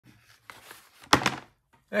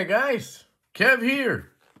Hey guys, Kev here.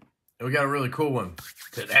 We got a really cool one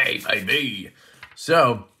today, baby.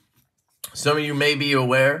 So, some of you may be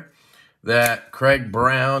aware that Craig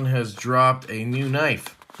Brown has dropped a new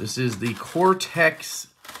knife. This is the Cortex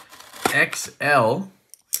XL,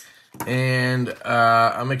 and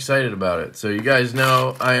I'm excited about it. So you guys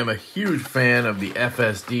know I am a huge fan of the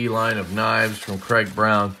FSD line of knives from Craig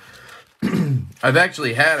Brown. I've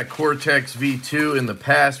actually had a Cortex V2 in the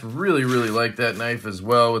past. Really like that knife as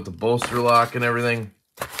well with the bolster lock and everything.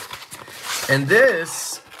 And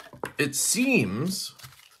this, it seems,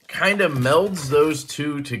 kind of melds those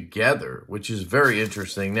two together, which is very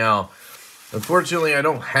interesting. Now, unfortunately, I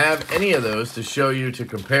don't have any of those to show you to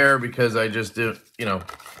compare because I just do,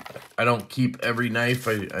 I don't keep every knife.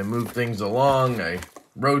 I move things along. I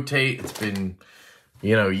rotate. It's been,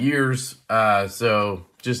 years. So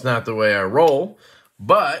just not the way I roll.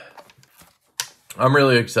 But I'm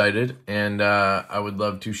really excited, and I would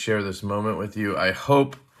love to share this moment with you. I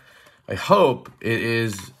hope it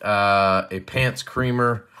is a pants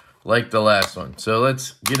creamer like the last one. So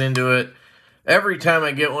let's get into it. Every time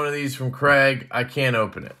I get one of these from Craig, I can't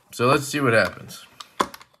open it. So let's see what happens.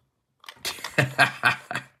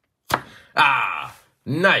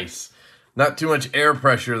 Nice. Not too much air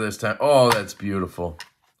pressure this time. Oh, that's beautiful.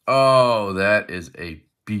 Oh, that is a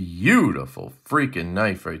beautiful freaking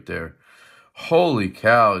knife right there. Holy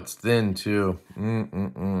cow, it's thin too.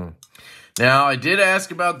 Now, I did ask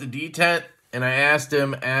about the detent, and I asked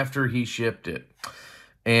him after he shipped it.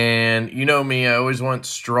 And you know me, I always want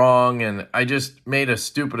strong, and I just made a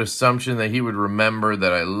stupid assumption that he would remember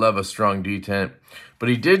that I love a strong detent. But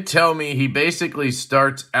he did tell me he basically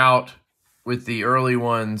starts out with the early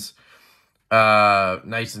ones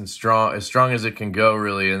nice and strong, as strong as it can go,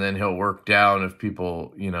 really, and then he'll work down if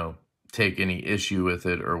people, take any issue with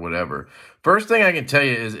it or whatever. First thing I can tell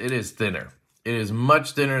you is it is thinner. It is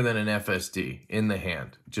much thinner than an FSD in the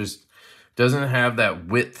hand. Just doesn't have that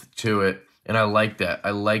width to it, and I like that. I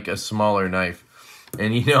like a smaller knife,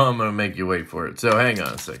 and I'm going to make you wait for it. So hang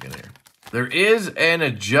on a second here. There is an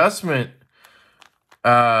adjustment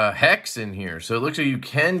hex in here, so it looks like you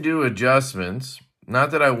can do adjustments.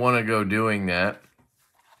 Not that I want to go doing that.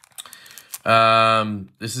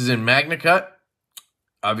 This is in Magna Cut,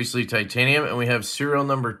 obviously titanium, and we have serial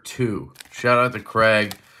number 2. Shout out to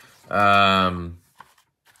Craig. Yeah.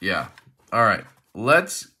 All right.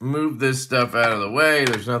 Let's move this stuff out of the way.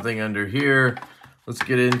 There's nothing under here. Let's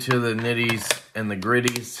get into the nitties and the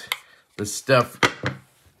gritties. The stuff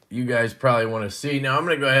you guys probably want to see. Now, I'm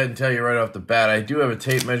going to go ahead and tell you right off the bat, I do have a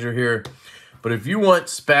tape measure here. But if you want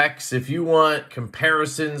specs, if you want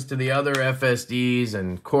comparisons to the other FSDs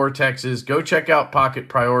and Cortexes, go check out Pocket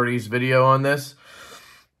Priority's video on this.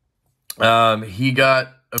 He got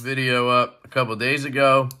a video up a couple days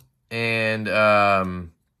ago, and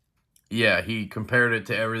yeah, he compared it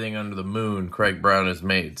to everything under the moon Craig Brown has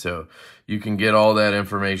made. So you can get all that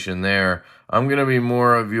information there. I'm going to be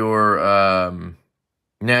more of your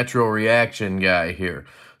natural reaction guy here.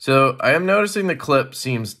 So I am noticing the clip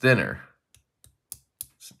seems thinner.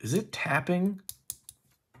 Is it tapping?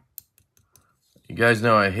 You guys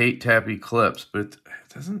know I hate tappy clips, but it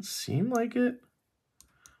doesn't seem like it.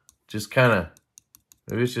 Just kind of,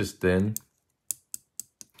 maybe it's just thin.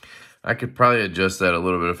 I could probably adjust that a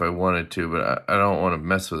little bit if I wanted to, but I don't want to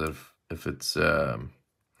mess with it if it's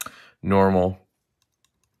normal.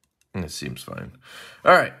 And it seems fine.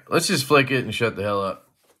 All right, let's just flick it and shut the hell up.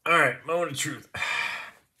 All right, moment of truth.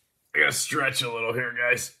 I gotta stretch a little here,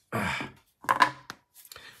 guys.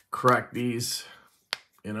 Crack these,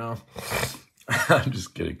 I'm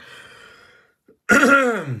just kidding.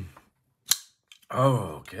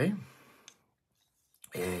 Oh, okay.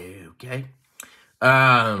 Okay.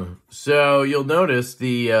 So you'll notice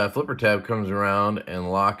the flipper tab comes around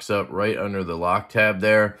and locks up right under the lock tab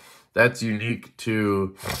there. That's unique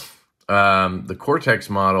to the Cortex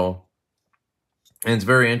model, and it's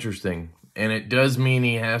very interesting. And it does mean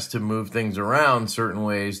he has to move things around certain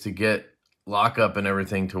ways to get lockup and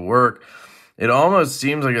everything to work. It almost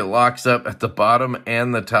seems like it locks up at the bottom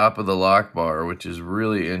and the top of the lock bar, which is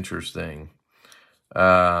really interesting.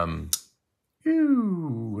 Ooh,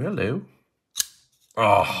 hello.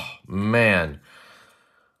 Oh, man.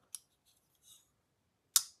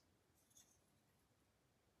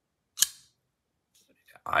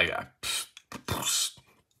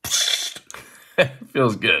 It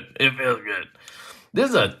feels good. It feels good. This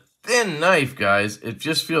is a thin knife, guys. It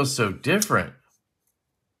just feels so different.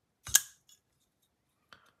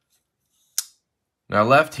 Now,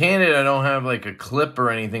 left-handed, I don't have like a clip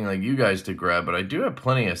or anything like you guys to grab, but I do have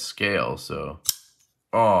plenty of scale, so.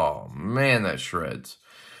 Oh, man, that shreds.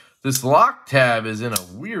 This lock tab is in a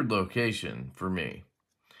weird location for me.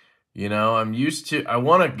 You know, I'm used to, I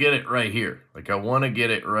want to get it right here. Like, I want to get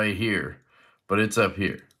it right here, but it's up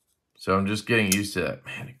here. So I'm just getting used to that.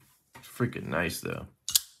 Man, it's freaking nice, though.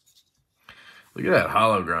 Look at that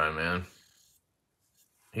hollow grind, man.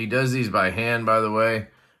 He does these by hand, by the way, in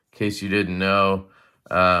case you didn't know.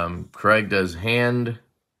 Craig does hand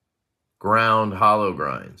ground hollow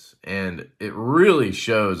grinds. And it really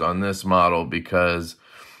shows on this model because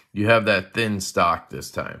you have that thin stock this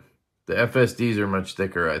time. The FSDs are much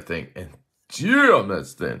thicker, I think. And damn,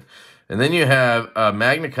 that's thin. And then you have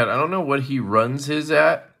MagnaCut. I don't know what he runs his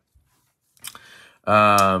at.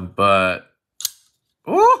 But...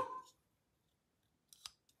 Ooh!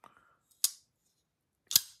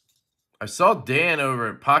 I saw Dan over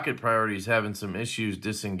at Pocket Priorities having some issues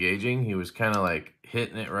disengaging. He was kind of like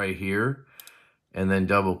hitting it right here and then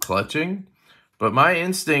double clutching. But my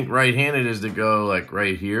instinct right-handed is to go like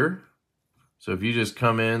right here. So if you just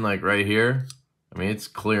come in like right here, I mean, it's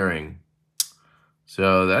clearing.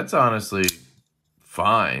 So that's honestly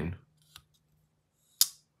fine.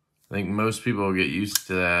 I think most people will get used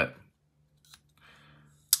to that.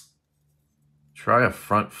 Try a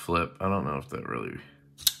front flip. I don't know if that really...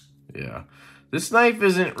 Yeah. This knife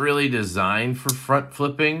isn't really designed for front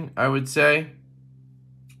flipping, I would say.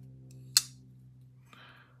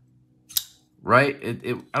 Right?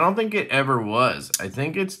 I don't think it ever was. I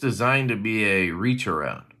think it's designed to be a reach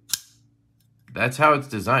around. That's how it's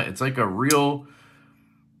designed. It's like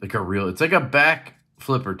it's like a back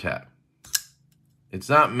flipper tab. It's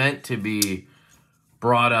not meant to be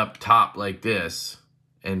brought up top like this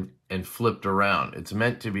and flipped around. It's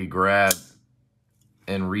meant to be grabbed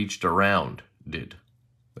and reached around.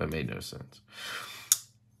 That made no sense.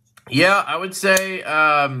 Yeah, I would say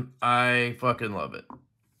I fucking love it.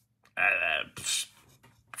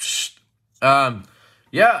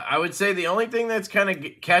 Yeah, I would say the only thing that's kind of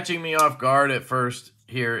catching me off guard at first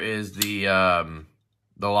here is the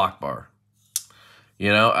lock bar.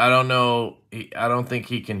 You know, I don't know. I don't think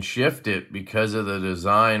he can shift it because of the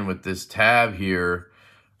design with this tab here.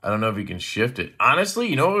 I don't know if he can shift it. Honestly,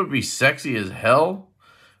 you know what would be sexy as hell?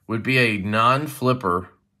 Would be a non-flipper,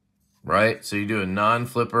 right? So you do a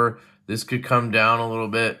non-flipper. This could come down a little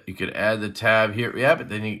bit. You could add the tab here. Yeah, but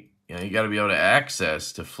then you got to be able to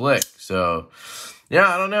access to flick. So, yeah,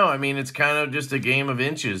 I don't know. I mean, it's kind of just a game of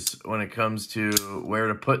inches when it comes to where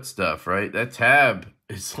to put stuff, right? That tab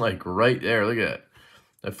is like right there. Look at that.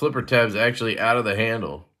 That flipper tab's actually out of the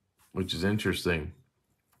handle, which is interesting.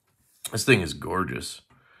 This thing is gorgeous.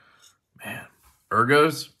 Man,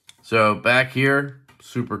 ergos. So back here,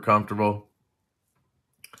 super comfortable.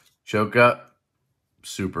 Choke up,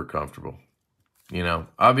 super comfortable. You know,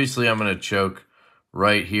 obviously I'm going to choke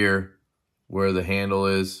right here where the handle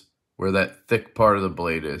is, where that thick part of the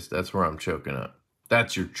blade is. That's where I'm choking up.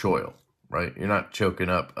 That's your choil, right? You're not choking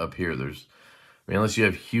up here. There's, I mean, unless you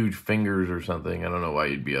have huge fingers or something, I don't know why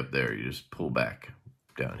you'd be up there. You just pull back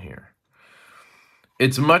down here.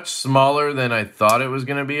 It's much smaller than I thought it was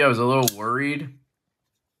going to be. I was a little worried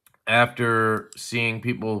after seeing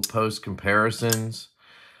people post comparisons.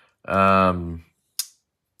 I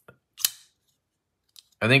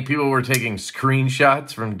think people were taking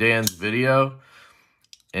screenshots from Dan's video.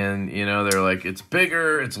 And, you know, they're like, it's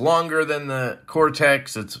bigger, it's longer than the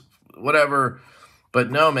Cortex, it's whatever. But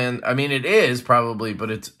no, man, I mean, it is probably, but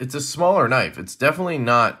it's a smaller knife. It's definitely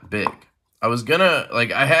not big. I was gonna,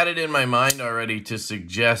 like, I had it in my mind already to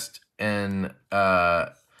suggest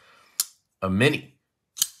a mini,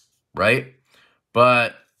 right?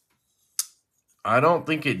 But I don't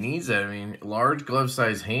think it needs that. I mean, large glove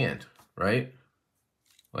size hand, right?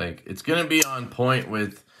 Like, it's gonna be on point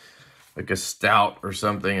with like a stout or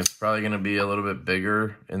something. It's probably gonna be a little bit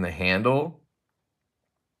bigger in the handle.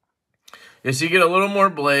 Yeah, so you get a little more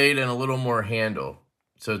blade and a little more handle.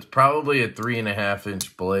 So it's probably a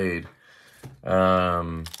 3.5-inch blade.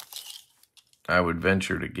 I would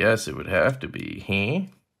venture to guess it would have to be, huh?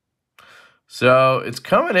 So it's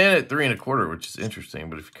coming in at 3.25, which is interesting.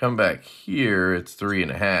 But if you come back here, it's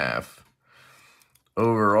 3.5.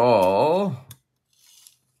 Overall,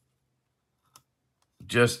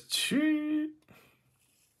 just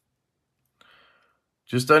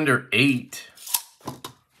under 8.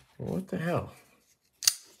 What the hell?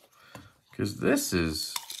 Because this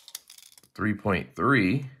is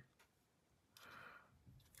 3.3.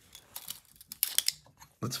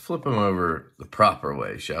 Let's flip them over the proper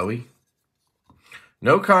way, shall we?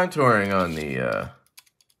 No contouring on the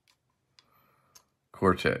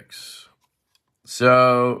Cortex.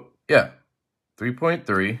 So, yeah,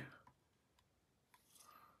 3.3.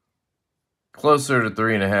 closer to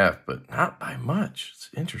 3.5, but not by much. It's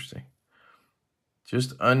interesting.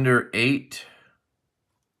 Just under 8.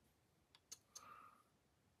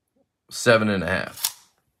 7.5.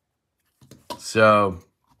 So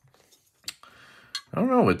I don't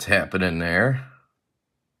know what's happening there.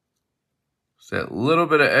 It's that little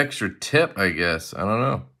bit of extra tip, I guess. I don't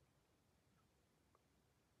know.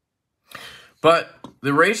 But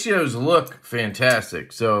the ratios look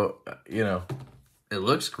fantastic. So, you know, it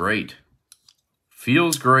looks great.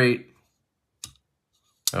 Feels great.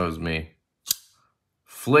 That was me.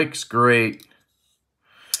 Flicks great.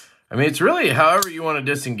 I mean, it's really however you want to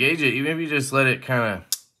disengage it. Even if you just let it kind of,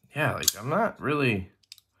 yeah, like I'm not really,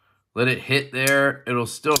 let it hit there. It'll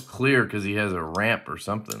still clear because he has a ramp or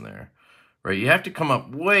something there, right? You have to come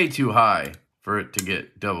up way too high for it to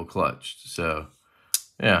get double clutched. So,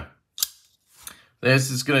 yeah.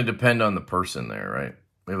 This is going to depend on the person there, right?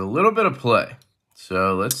 We have a little bit of play.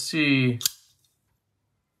 So let's see.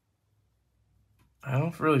 I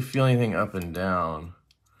don't really feel anything up and down.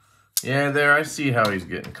 Yeah, there, I see how he's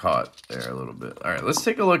getting caught there a little bit. All right, let's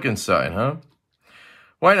take a look inside, huh?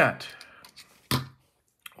 Why not?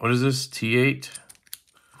 What is this, T8?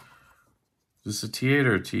 Is this a T8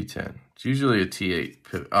 or a T10? It's usually a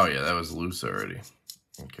T8. Oh, yeah, that was loose already.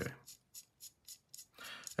 Okay.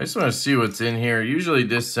 I just want to see what's in here. Usually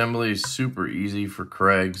disassembly is super easy for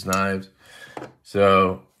Craig's knives.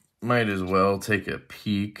 So, might as well take a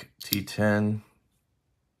peek. T10.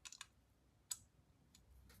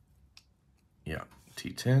 Yeah,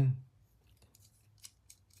 T10.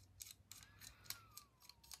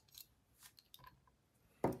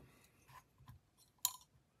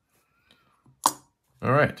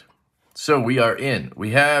 All right, so we are in. We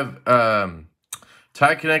have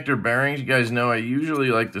tie connector bearings. You guys know I usually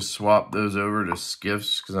like to swap those over to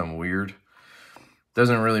Skiffs because I'm weird.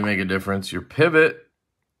 Doesn't really make a difference. Your pivot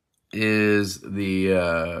is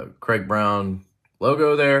the Craig Brown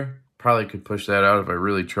logo there. Probably could push that out if I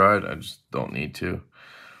really tried. I just don't need to.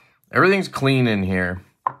 Everything's clean in here.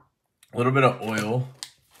 A little bit of oil.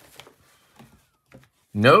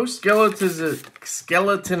 No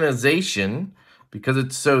skeletonization because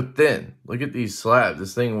it's so thin. Look at these slabs.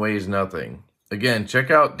 This thing weighs nothing. Again, check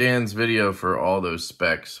out Dan's video for all those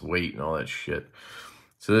specs, weight, and all that shit.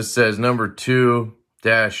 So this says number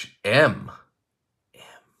 2-M.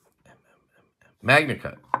 Magna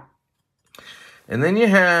Cut. And then you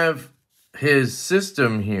have his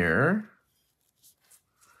system here.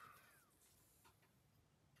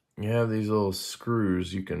 You have these little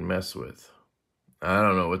screws you can mess with. I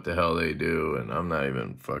don't know what the hell they do, and I'm not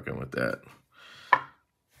even fucking with that.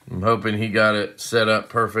 I'm hoping he got it set up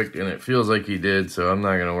perfect, and it feels like he did, so I'm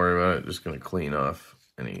not going to worry about it. Just going to clean off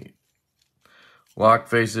any lock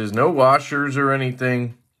faces. No washers or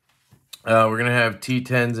anything. We're going to have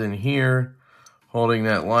T10s in here, holding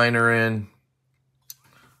that liner in.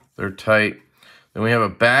 They're tight. Then we have a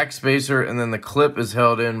back spacer, and then the clip is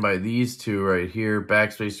held in by these two right here.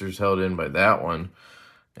 Back spacer is held in by that one.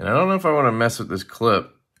 And I don't know if I want to mess with this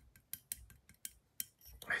clip.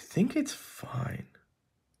 I think it's fine.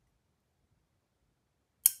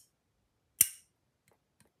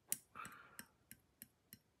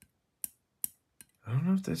 I don't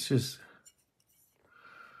know if that's just...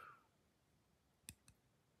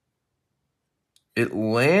 It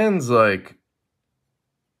lands like...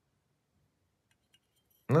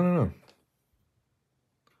 I don't know.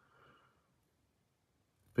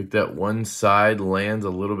 Like that one side lands a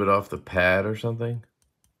little bit off the pad or something.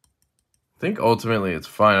 I think ultimately it's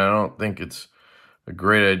fine. I don't think it's a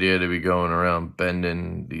great idea to be going around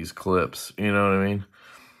bending these clips. You know what I mean?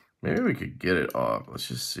 Maybe we could get it off. Let's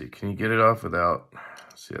just see. Can you get it off without...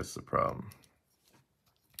 See, that's the problem.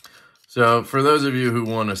 So for those of you who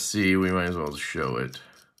want to see, we might as well show it.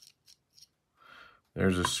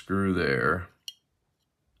 There's a screw there.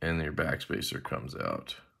 And your back spacer comes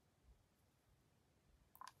out.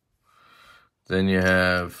 Then you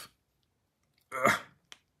have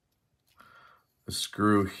a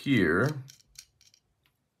screw here.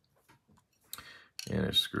 And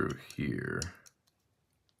a screw here.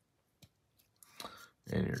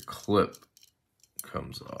 And your clip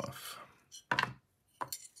comes off.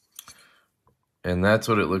 And that's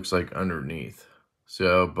what it looks like underneath.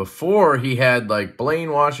 So before he had like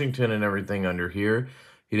Blaine Washington and everything under here.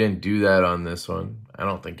 He didn't do that on this one. I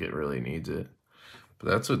don't think it really needs it. But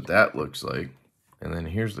that's what that looks like. And then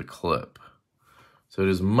here's the clip. So it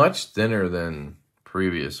is much thinner than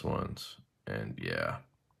previous ones. And yeah.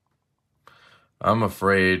 I'm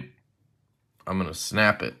afraid I'm going to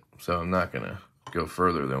snap it. So I'm not going to go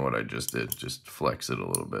further than what I just did. Just flex it a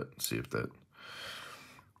little bit. See if that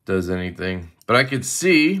does anything. But I could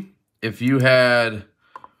see if you have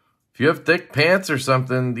thick pants or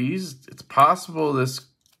something, it's possible this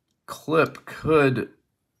clip could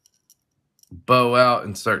bow out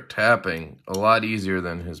and start tapping a lot easier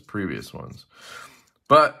than his previous ones.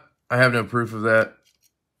 But I have no proof of that.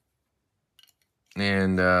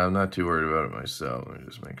 And I'm not too worried about it myself. Let me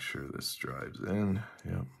just make sure this drives in.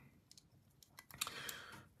 Yep.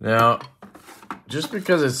 Now, just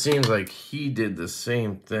because it seems like he did the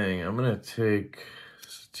same thing, I'm going to take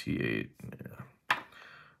T8, yeah,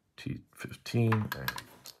 T15. Right.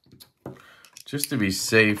 Just to be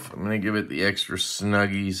safe, I'm going to give it the extra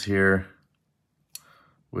snuggies here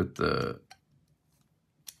with the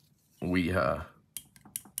Weeha.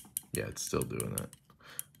 Yeah, it's still doing that.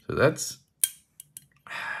 So that's,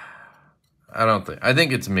 I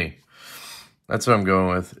think it's me. That's what I'm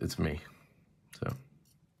going with. It's me. So,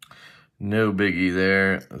 no biggie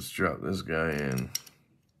there. Let's drop this guy in.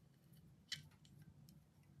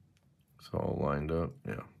 It's all lined up.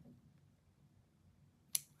 Yeah.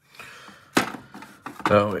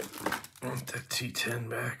 Oh, wait. I want that T10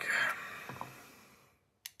 back.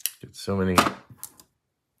 Get so many.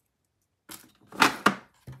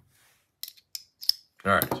 All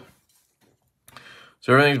right.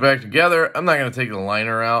 So everything's back together. I'm not going to take the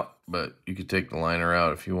liner out, but you could take the liner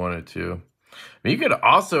out if you wanted to. I mean, you could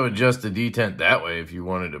also adjust the detent that way if you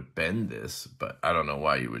wanted to bend this, but I don't know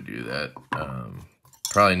why you would do that.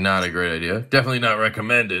 Probably not a great idea. Definitely not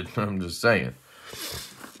recommended. I'm just saying.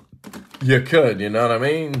 You could, you know what I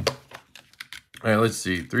mean? All right, let's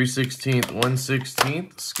see. 3/16,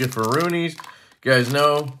 1/16, Skiffaroonies. You guys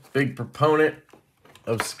know, big proponent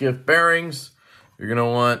of Skiff bearings. You're going to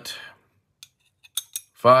want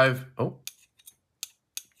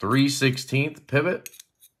 3/16 pivot.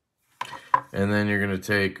 And then you're going to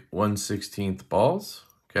take 1/16 balls.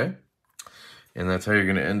 Okay. And that's how you're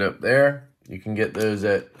going to end up there. You can get those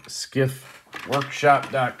at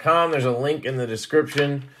skiffworkshop.com. There's a link in the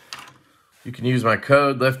description. You can use my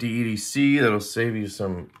code, LeftyEDC. That'll save you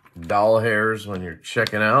some doll hairs when you're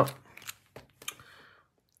checking out.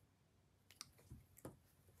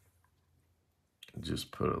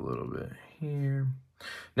 Just put a little bit here.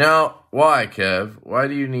 Now, why, Kev? Why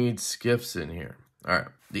do you need skiffs in here? All right.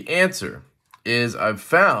 The answer is I've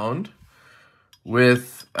found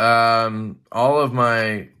with all of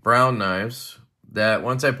my brown knives that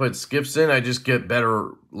once I put skiffs in, I just get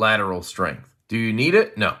better lateral strength. Do you need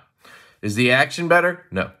it? No. Is the action better?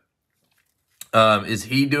 No. Is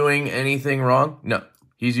he doing anything wrong? No.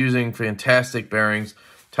 He's using fantastic bearings.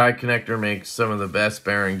 Tie Connector makes some of the best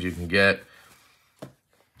bearings you can get.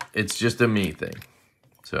 It's just a me thing.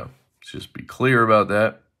 So, let's just be clear about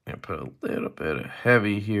that. I'm going to put a little bit of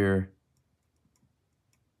heavy here.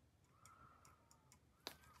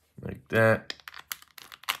 Like that.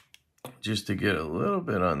 Just to get a little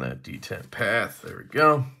bit on that detent path. There we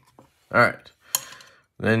go. All right.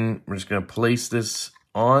 Then we're just going to place this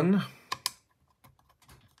on.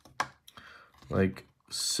 Like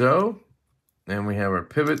so. And we have our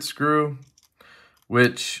pivot screw.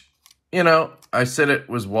 Which, you know, I said it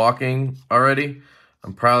was walking already.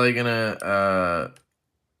 I'm probably going to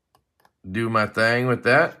do my thing with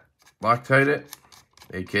that. Loctite it.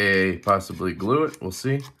 AKA possibly glue it. We'll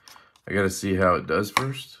see. I got to see how it does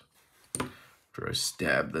first. After I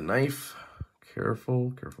stab the knife.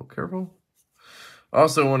 Careful, careful, careful.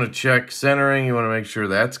 Also want to check centering. You want to make sure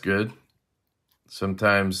that's good.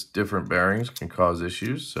 Sometimes different bearings can cause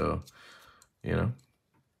issues. So, you know.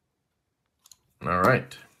 All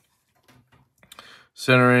right.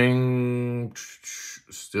 Centering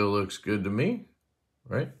still looks good to me,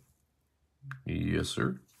 right? Yes,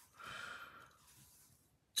 sir.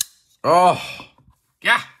 Oh,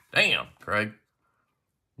 yeah, damn, Craig.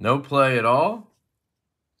 No play at all.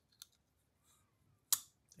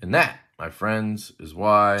 And that, my friends, is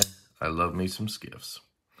why I love me some skiffs.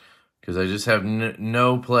 Because I just have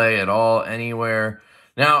no play at all anywhere.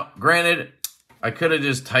 Now, granted, I could have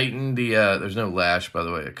just tightened the, there's no lash, by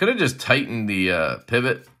the way. I could have just tightened the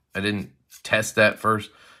pivot. I didn't test that first.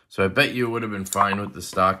 So I bet you it would have been fine with the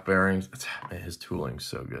stock bearings. His tooling's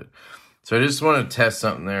so good. So I just want to test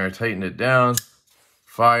something there. I tightened it down.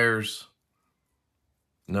 Fires.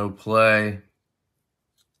 No play.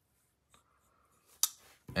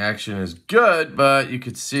 Action is good, but you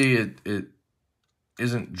could see it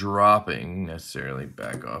isn't dropping necessarily.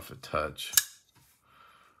 Back off a touch.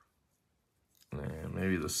 And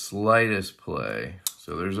maybe the slightest play.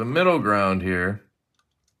 So there's a middle ground here.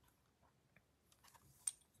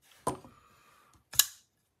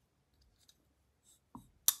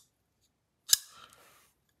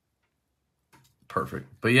 Perfect.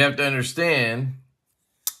 But you have to understand,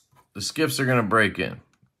 the skiffs are going to break in.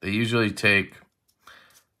 they usually take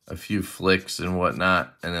a few flicks and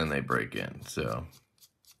whatnot, and then they break in. So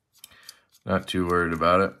not too worried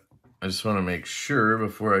about it. I just want to make sure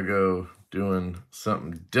before I go doing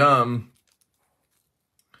something dumb,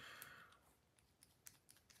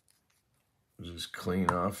 just clean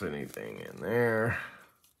off anything in there.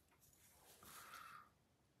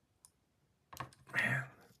 Man,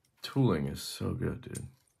 tooling is so good, dude.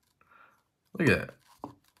 Look at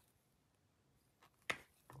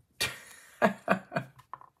that.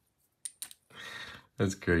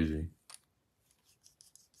 That's crazy.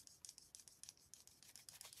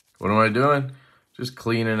 What am I doing? Just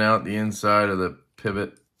cleaning out the inside of the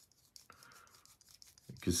pivot.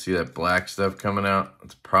 You can see that black stuff coming out.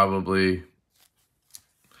 It's probably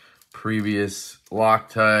previous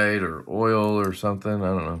Loctite or oil or something. I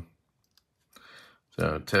don't know.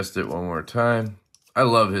 So test it one more time. I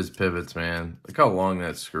love his pivots, man. Look how long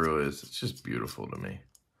that screw is. It's just beautiful to me.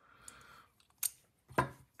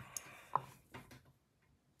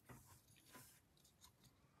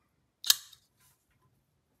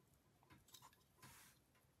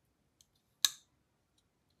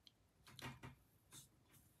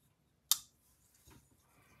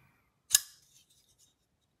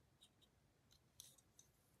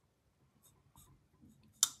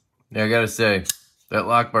 Yeah, I gotta say, that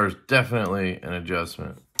lock bar is definitely an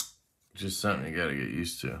adjustment. Just something you gotta get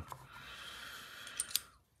used to.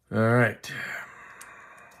 All right.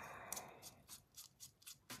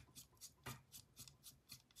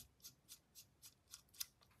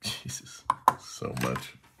 Jesus, so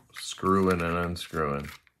much screwing and unscrewing.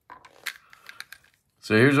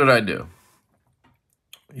 So here's what I do.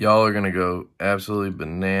 Y'all are gonna go absolutely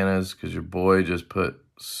bananas because your boy just put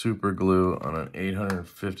super glue on an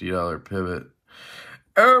 $850 pivot.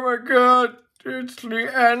 Oh my God, it's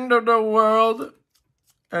the end of the world,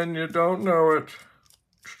 and you don't know it.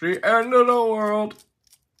 It's the end of the world.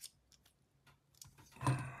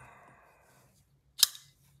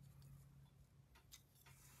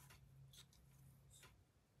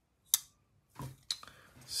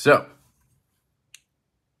 So,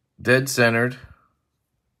 dead centered,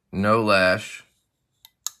 no lash,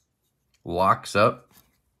 locks up,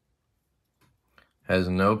 has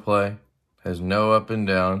no play, has no up and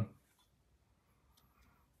down,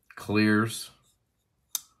 clears,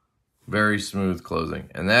 very smooth closing.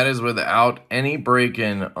 And that is without any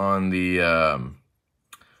break-in on the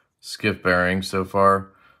skiff bearing so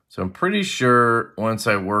far. So I'm pretty sure once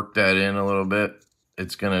I work that in a little bit,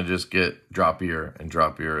 it's going to just get droppier and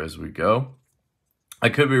droppier as we go. I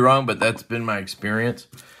could be wrong, but that's been my experience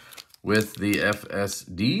with the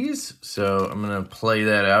FSDs. So I'm going to play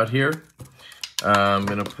that out here. I'm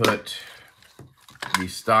going to put the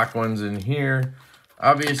stock ones in here.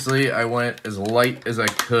 Obviously, I went as light as I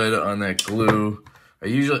could on that glue. I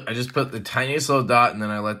just put the tiniest little dot and then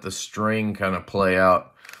I let the string kind of play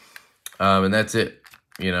out. And that's it.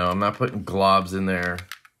 You know, I'm not putting globs in there.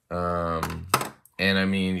 And I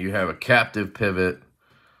mean, you have a captive pivot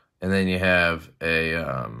and then you have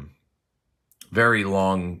a very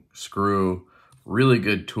long screw, really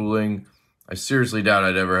good tooling. I seriously doubt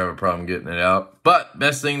I'd ever have a problem getting it out. But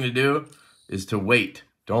best thing to do is to wait.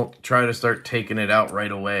 Don't try to start taking it out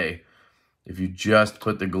right away. If you just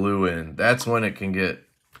put the glue in, that's when it can get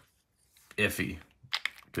iffy.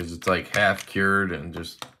 Because it's like half cured and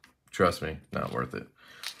just, trust me, not worth it.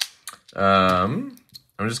 I'm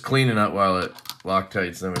just cleaning up while it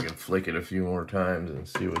Loctites, then we can flick it a few more times and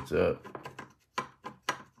see what's up.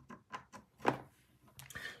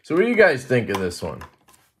 So what do you guys think of this one?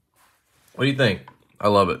 What do you think? I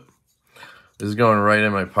love it. This is going right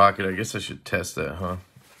in my pocket. I guess I should test that, huh?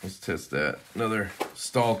 Let's test that. Another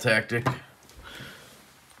stall tactic.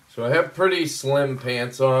 So I have pretty slim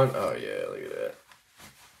pants on. Oh yeah, look at that.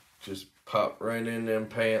 Just pop right in them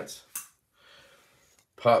pants.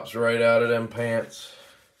 Pops right out of them pants.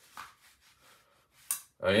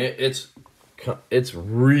 I mean, it's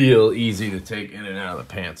real easy to take in and out of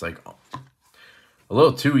the pants. Like a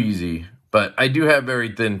little too easy. But I do have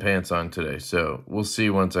very thin pants on today, so we'll see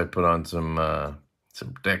once I put on some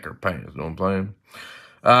thicker pants. You know what I'm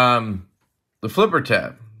playing? The flipper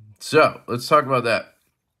tab. So let's talk about that.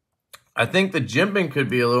 I think the jimping could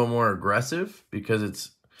be a little more aggressive because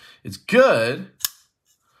it's good.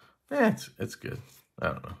 It's good. I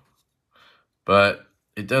don't know, but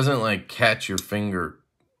it doesn't like catch your finger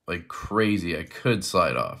like crazy. I could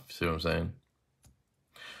slide off. See what I'm saying?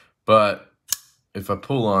 But if I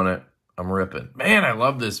pull on it, I'm ripping. Man, I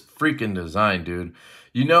love this freaking design, dude.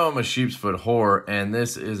 You know I'm a sheep's foot whore, and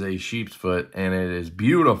this is a sheep's foot, and it is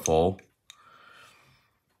beautiful.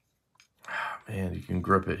 Man, you can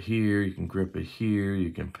grip it here, you can grip it here,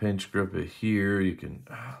 you can pinch grip it here, you can,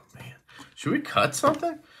 oh man. Should we cut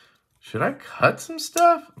something? Should I cut some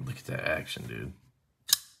stuff? Look at that action, dude.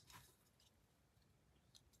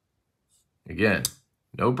 Again,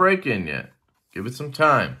 no break in yet. Give it some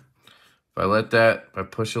time. If I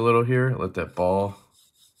push a little here, let that ball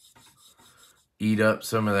eat up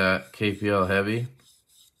some of that KPL heavy.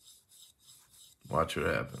 Watch what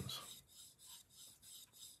happens.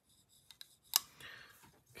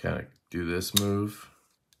 Kind of do this move.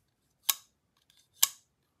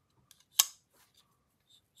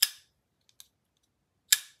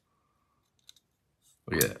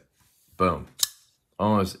 Look at that. Boom.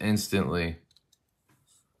 Almost instantly.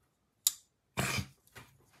 Man,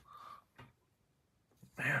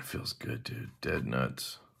 it feels good, dude. Dead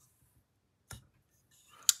nuts.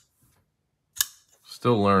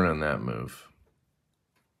 Still learning that move.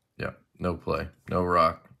 Yeah, no play. No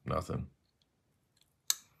rock. Nothing.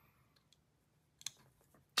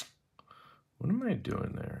 What am I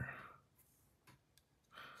doing there?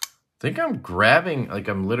 I think I'm grabbing, like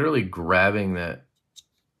I'm literally grabbing that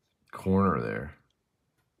corner there.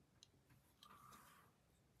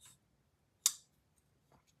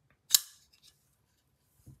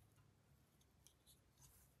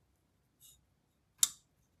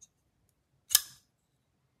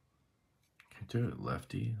 Can I do it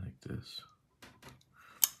lefty like this?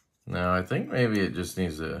 No, I think maybe it just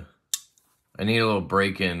needs a, I need a little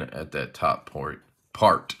break in at that top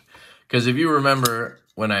part. Because if you remember,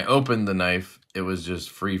 when I opened the knife, it was just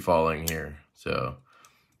free falling here. So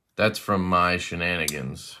that's from my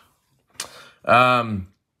shenanigans. What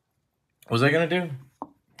was I going to do?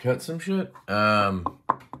 Cut some shit? Let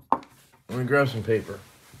me grab some paper.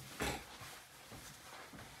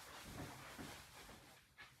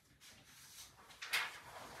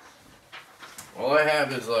 All I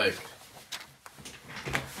have is like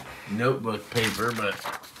notebook paper, but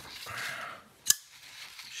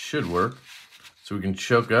should work. So we can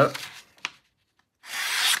choke up.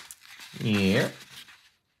 Yeah.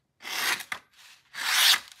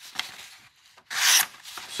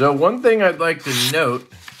 So one thing I'd like to note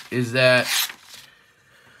is that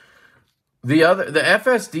the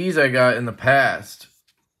FSDs I got in the past,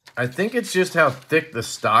 I think it's just how thick the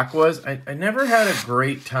stock was. I never had a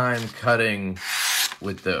great time cutting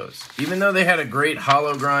with those. Even though they had a great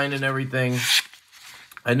hollow grind and everything,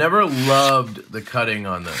 I never loved the cutting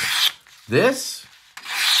on those. This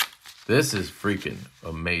is freaking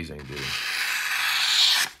amazing, dude.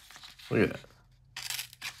 Look at that.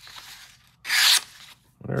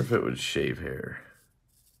 Wonder if it would shave hair.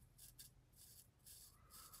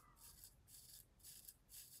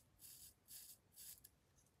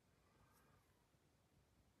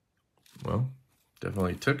 Well,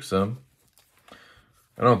 definitely took some.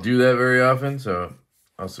 I don't do that very often, so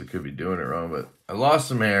also could be doing it wrong, but I lost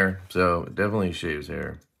some hair, so it definitely shaves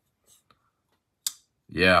hair.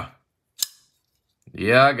 Yeah.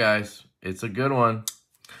 Yeah, guys. It's a good one.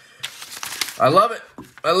 I love it.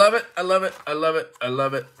 I love it. I love it. I love it. I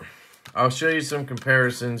love it. I'll show you some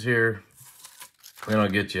comparisons here, and I'll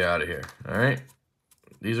get you out of here. All right?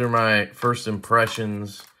 These are my first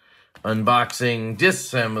impressions. Unboxing,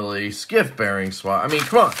 disassembly, skiff bearing swap. I mean,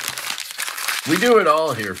 come on. We do it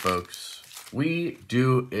all here, folks. We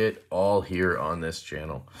do it all here on this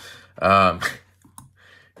channel.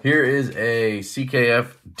 Here is a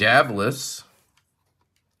CKF Davless.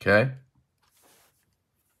 Okay.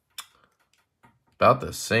 About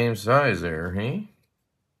the same size there, huh?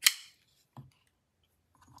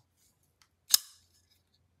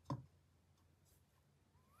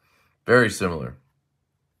 Very similar.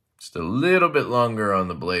 Just a little bit longer on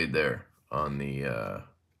the blade there on the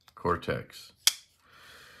Cortex.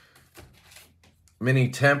 Mini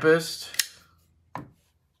Tempest.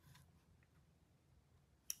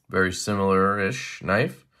 Very similar-ish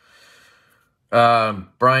knife.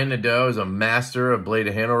 Brian Nadeau is a master of blade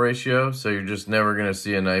to handle ratio, so you're just never going to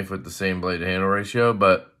see a knife with the same blade to handle ratio,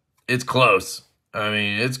 but it's close. I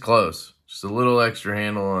mean, it's close. Just a little extra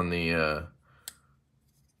handle on the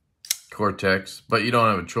Cortex, but you don't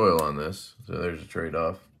have a choil on this, so there's a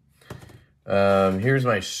trade-off. Here's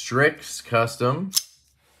my Strix Custom,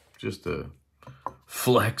 just to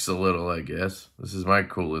flex a little, I guess. This is my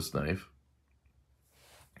coolest knife.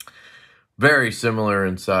 Very similar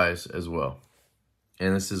in size as well.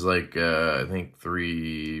 And this is like, I think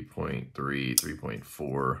 3.3,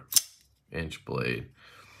 3.4 inch blade.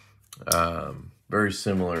 Very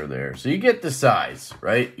similar there. So you get the size,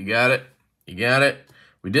 right? You got it. You got it.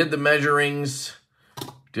 We did the measurings.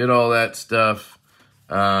 Did all that stuff.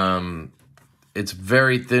 It's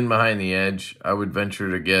very thin behind the edge. I would venture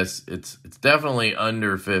to guess it's definitely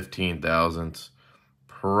under 15 thousandths,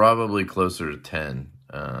 probably closer to 10.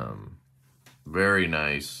 Very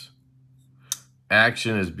nice.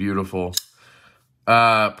 Action is beautiful.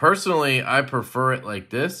 Personally, I prefer it like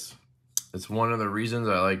this. It's one of the reasons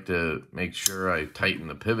I like to make sure I tighten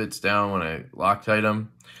the pivots down when I Loctite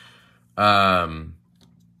them.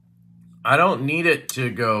 I don't need it to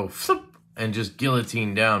go flip and just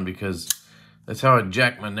guillotine down because that's how I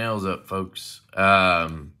jack my nails up, folks.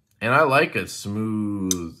 And I like a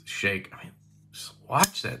smooth shake. I mean, just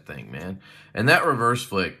watch that thing, man. And that reverse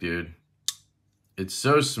flick, dude. It's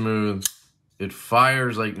so smooth. It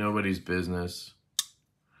fires like nobody's business.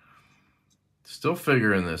 Still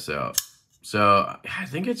figuring this out. So I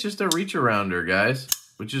think it's just a reach arounder, guys,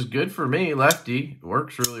 which is good for me. Lefty, it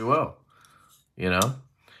works really well, you know.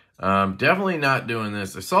 Definitely not doing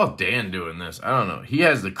this. I saw Dan doing this. I don't know. He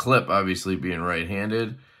has the clip, obviously, being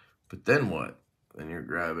right-handed. But then what? Then you're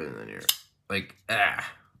grabbing, and then you're like,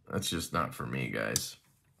 that's just not for me, guys.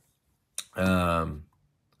 Anything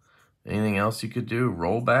else you could do?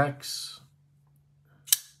 Rollbacks?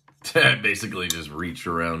 Basically just reach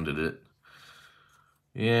arounded it.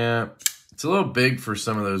 Yeah, it's a little big for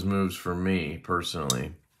some of those moves for me,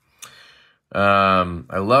 personally.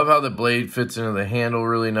 I love how the blade fits into the handle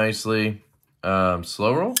really nicely.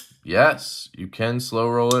 Slow roll? Yes, you can slow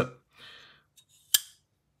roll it.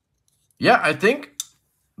 Yeah, I think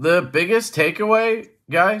the biggest takeaway,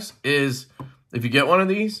 guys, is if you get one of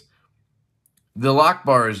these, the lock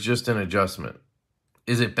bar is just an adjustment.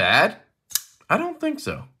 Is it bad? I don't think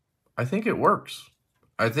so. I think it works.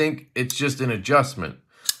 I think it's just an adjustment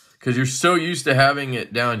because you're so used to having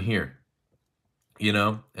it down here, you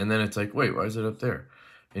know? And then it's like, wait, why is it up there?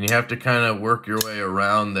 And you have to kind of work your way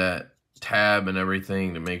around that tab and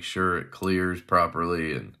everything to make sure it clears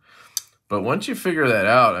properly. But once you figure that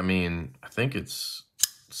out, I mean, I think it's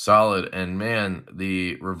solid. And man,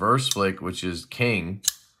 the reverse flick, which is king,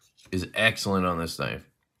 is excellent on this knife.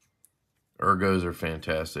 Ergos are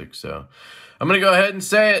fantastic. So I'm going to go ahead and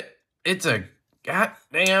say it. It's a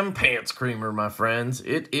goddamn pants creamer, my friends.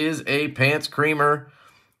 It is a pants creamer,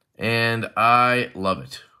 and I love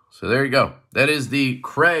it. So there you go. That is the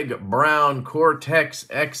Craig Brown Cortex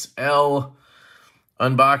XL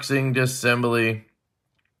unboxing, disassembly,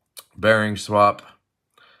 bearing swap,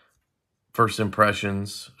 first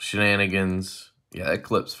impressions, shenanigans. Yeah, that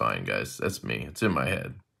clip's fine, guys. That's me. It's in my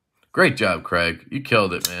head. Great job, Craig. You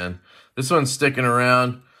killed it, man. This one's sticking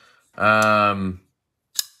around.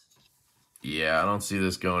 Yeah, I don't see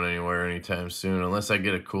this going anywhere anytime soon unless I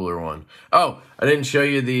get a cooler one. Oh, I didn't show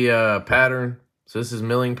you the pattern. So this is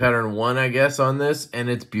milling pattern 1, I guess, on this, and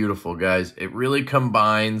it's beautiful, guys. It really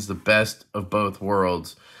combines the best of both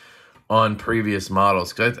worlds on previous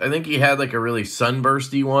models. Because I think he had like a really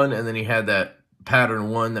sunbursty one, and then he had that pattern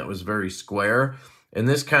 1 that was very square. And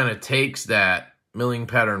this kind of takes that milling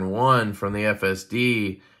pattern 1 from the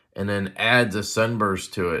FSD and then adds a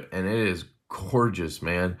sunburst to it, and it is gorgeous,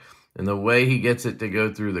 man. And the way he gets it to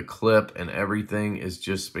go through the clip and everything is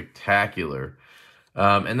just spectacular.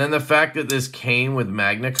 And then the fact that this came with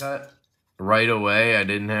MagnaCut right away, I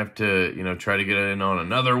didn't have to, you know, try to get it in on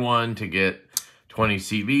another one to get 20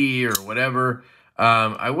 CV or whatever.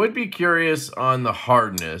 I would be curious on the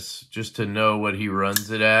hardness just to know what he runs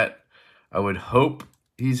it at. I would hope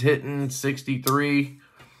he's hitting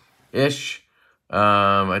 63-ish.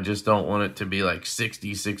 I just don't want it to be like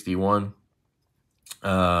 60, 61.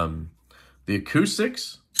 The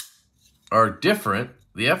acoustics are different.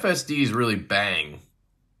 The FSDs really bang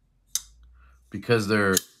because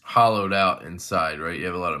they're hollowed out inside, right? You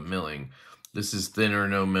have a lot of milling. This is thinner,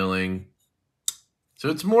 no milling. So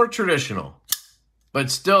it's more traditional,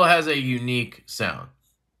 but still has a unique sound.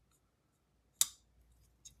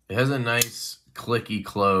 It has a nice clicky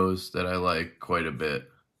close that I like quite a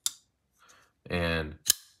bit and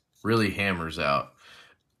really hammers out.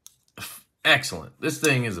 Excellent. This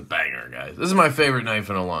thing is a banger, guys. This is my favorite knife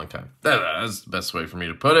in a long time. That's the best way for me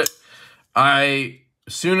to put it. As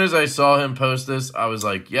soon as I saw him post this, I was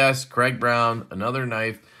like, yes, Craig Brown, another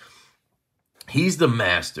knife. He's the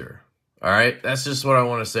master. All right? That's just what I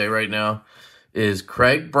want to say right now is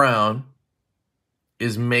Craig Brown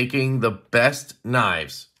is making the best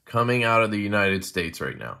knives coming out of the United States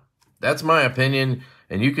right now. That's my opinion,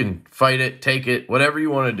 and you can fight it, take it, whatever you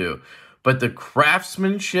want to do. But the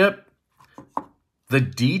craftsmanship, the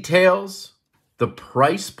details, the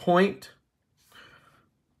price point,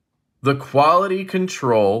 the quality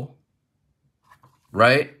control,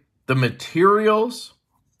 right? The materials,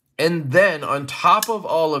 and then on top of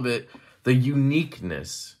all of it, the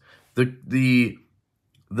uniqueness, the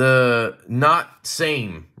not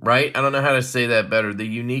same, right? I don't know how to say that better. The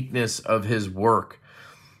uniqueness of his work,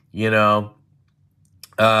 you know,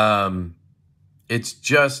 it's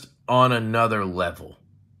just on another level,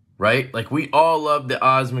 right? Like we all love the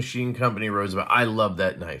Oz Machine Company Roosevelt. I love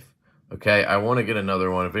that knife. Okay, I want to get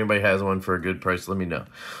another one. If anybody has one for a good price, let me know.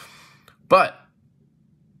 But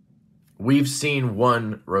we've seen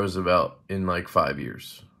one Roosevelt in like 5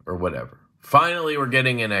 years or whatever. Finally, we're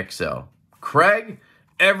getting an XL. Craig,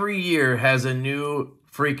 every year, has a new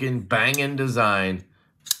freaking banging design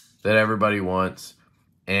that everybody wants.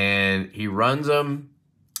 And he runs them,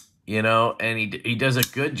 you know, and he does a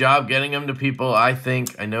good job getting them to people, I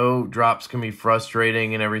think. I know drops can be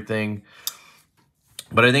frustrating and everything,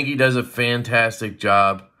 but I think he does a fantastic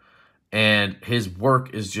job, and his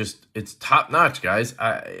work is just, it's top-notch, guys.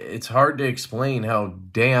 It's hard to explain how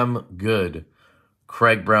damn good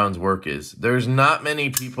Craig Brown's work is. There's not many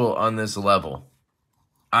people on this level.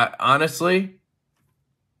 Honestly,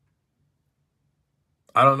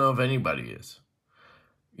 I don't know if anybody is.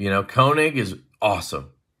 You know, Koenig is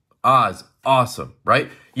awesome. Oz, awesome, right?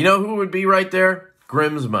 You know who would be right there?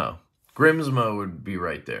 Grimsmo. Grimsmo would be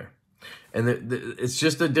right there. And it's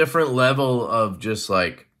just a different level of just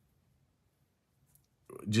like,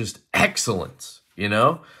 just excellence, you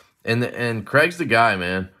know? And Craig's the guy,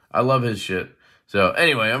 man. I love his shit. So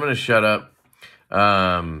anyway, I'm going to shut up.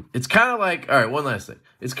 It's kind of like, all right, one last thing.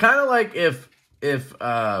 It's kind of like if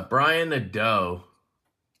Brian Nadeau,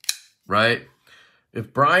 right?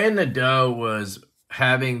 If Brian Nadeau was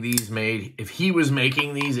having these made, if he was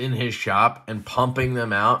making these in his shop and pumping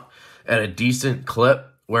them out at a decent clip,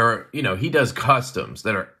 where, you know, he does customs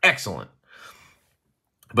that are excellent.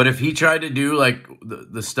 But if he tried to do, like,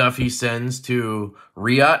 the stuff he sends to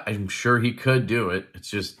Riot, I'm sure he could do it. It's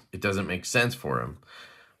just, it doesn't make sense for him.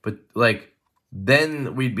 But, like,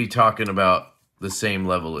 then we'd be talking about the same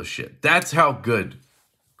level of shit. That's how good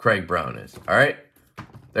Craig Brown is, all right?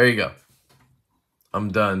 There you go. I'm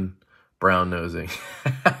done brown nosing.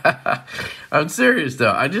 I'm serious,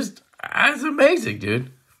 though. It's amazing,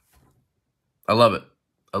 dude. I love it.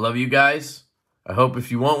 I love you guys. I hope if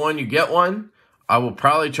you want one, you get one. I will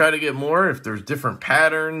probably try to get more if there's different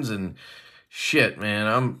patterns and shit,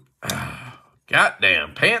 man.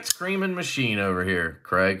 Goddamn pants creaming machine over here,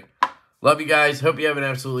 Craig. Love you guys. Hope you have an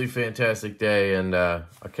absolutely fantastic day, and I'll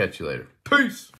catch you later. Peace.